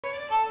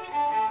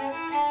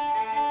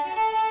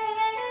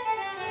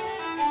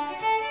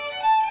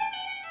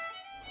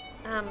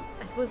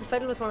suppose the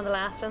fiddle was one of the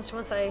last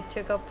instruments I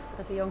took up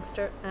as a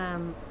youngster. I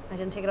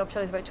didn't take it up till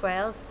I was about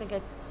 12. I think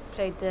I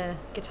played the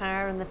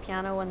guitar and the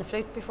piano and the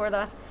flute before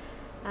that.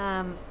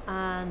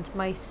 And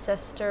my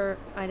sister,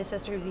 I had a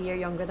sister who was a year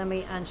younger than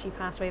me, and she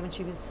passed away when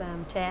she was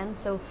 10.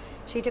 So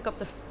she took up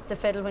the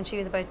fiddle when she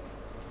was about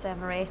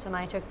 7 or 8, and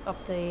I took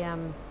up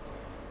the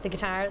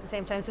guitar at the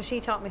same time. So she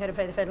taught me how to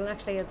play the fiddle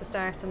actually at the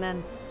start, and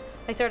then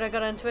I sort of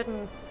got into it,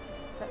 and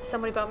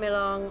somebody brought me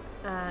along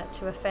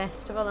to a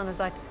festival, and I was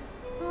like,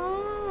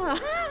 oh,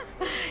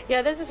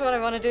 yeah, this is what I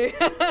want to do.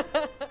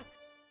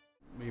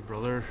 My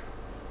brother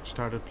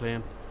started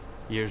playing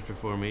years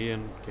before me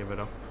and gave it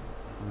up.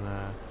 And,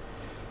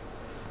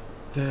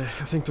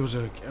 I think there was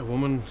a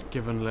woman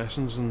giving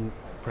lessons in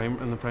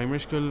the primary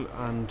school,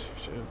 and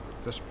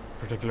this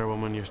particular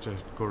woman used to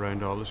go around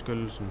to all the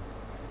schools,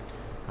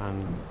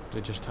 and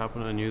it just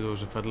happened. I knew there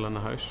was a fiddle in the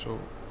house, so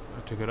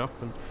I took it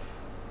up. And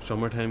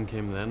summertime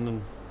came then,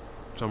 and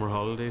summer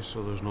holidays,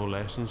 so there was no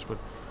lessons. But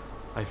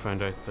I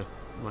found out that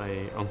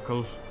my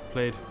uncle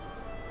played,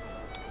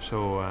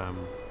 so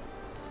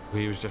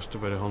he was just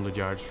about 100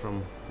 yards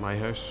from my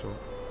house. So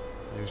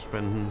I was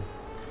spending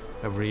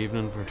every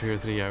evening for 2 or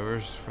 3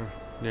 hours, for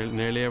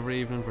nearly every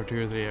evening for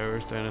 2 or 3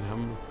 hours down at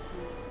him,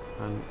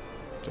 and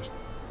just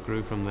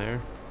grew from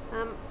there.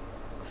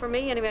 For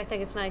me anyway, I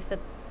think it's nice that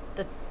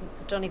the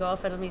Donegal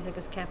fiddle music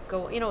is kept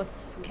going. You know,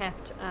 it's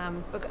kept,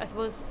 but I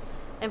suppose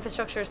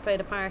infrastructure has played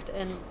a part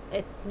in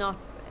it not,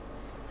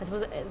 I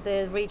suppose,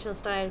 the regional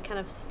style kind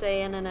of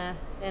staying in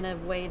a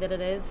way that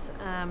it is.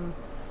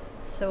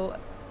 So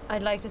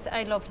I'd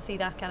love to see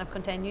that kind of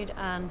continued,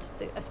 and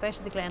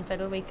especially the Glen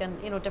Fiddle Week,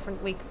 and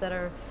different weeks that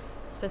are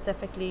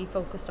specifically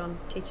focused on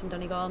teaching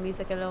Donegal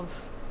music. I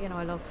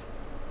love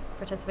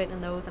participating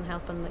in those and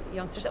helping the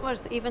youngsters,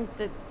 even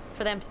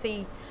for them to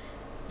see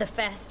the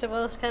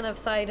festival kind of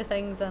side of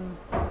things and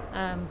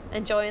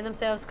enjoying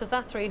themselves, because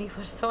that's really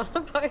what it's all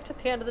about at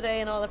the end of the day,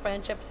 and all the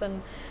friendships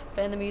and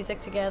playing the music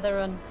together.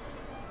 And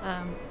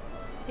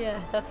yeah,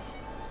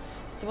 that's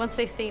once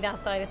they see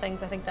that side of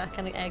things, I think that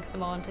kind of eggs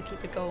them on to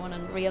keep it going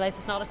and realise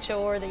it's not a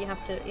chore that you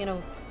have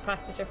to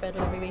practice your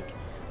fiddle every week.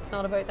 It's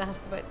not about that,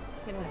 it's about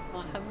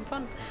having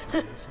fun.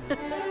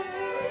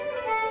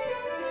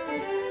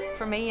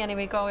 For me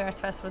anyway, Galway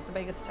Arts Festival is the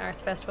biggest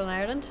arts festival in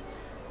Ireland.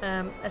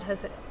 It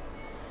has a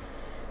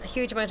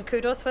huge amount of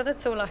kudos with it,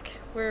 so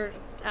we're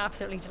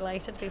absolutely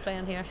delighted to be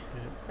playing here.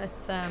 Yeah.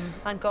 It's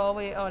and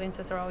Galway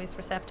audiences are always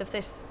receptive.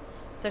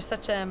 There's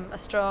such a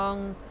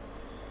strong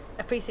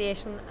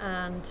appreciation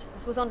and I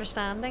suppose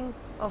understanding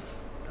of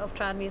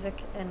trad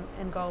music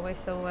in Galway,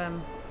 so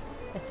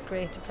it's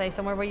great to play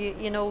somewhere where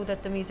you know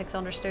that the music's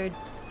understood.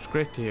 It's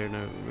great to hear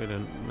now. We had a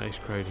nice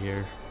crowd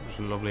here. There's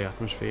a lovely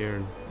atmosphere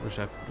and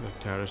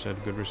like Tara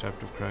said, good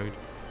receptive crowd.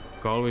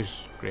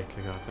 Galway's great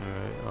like that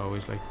now. I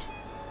always liked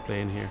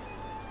playing here.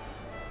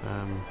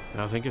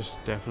 I think it's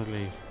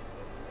definitely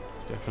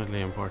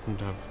important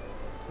to have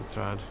the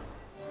trad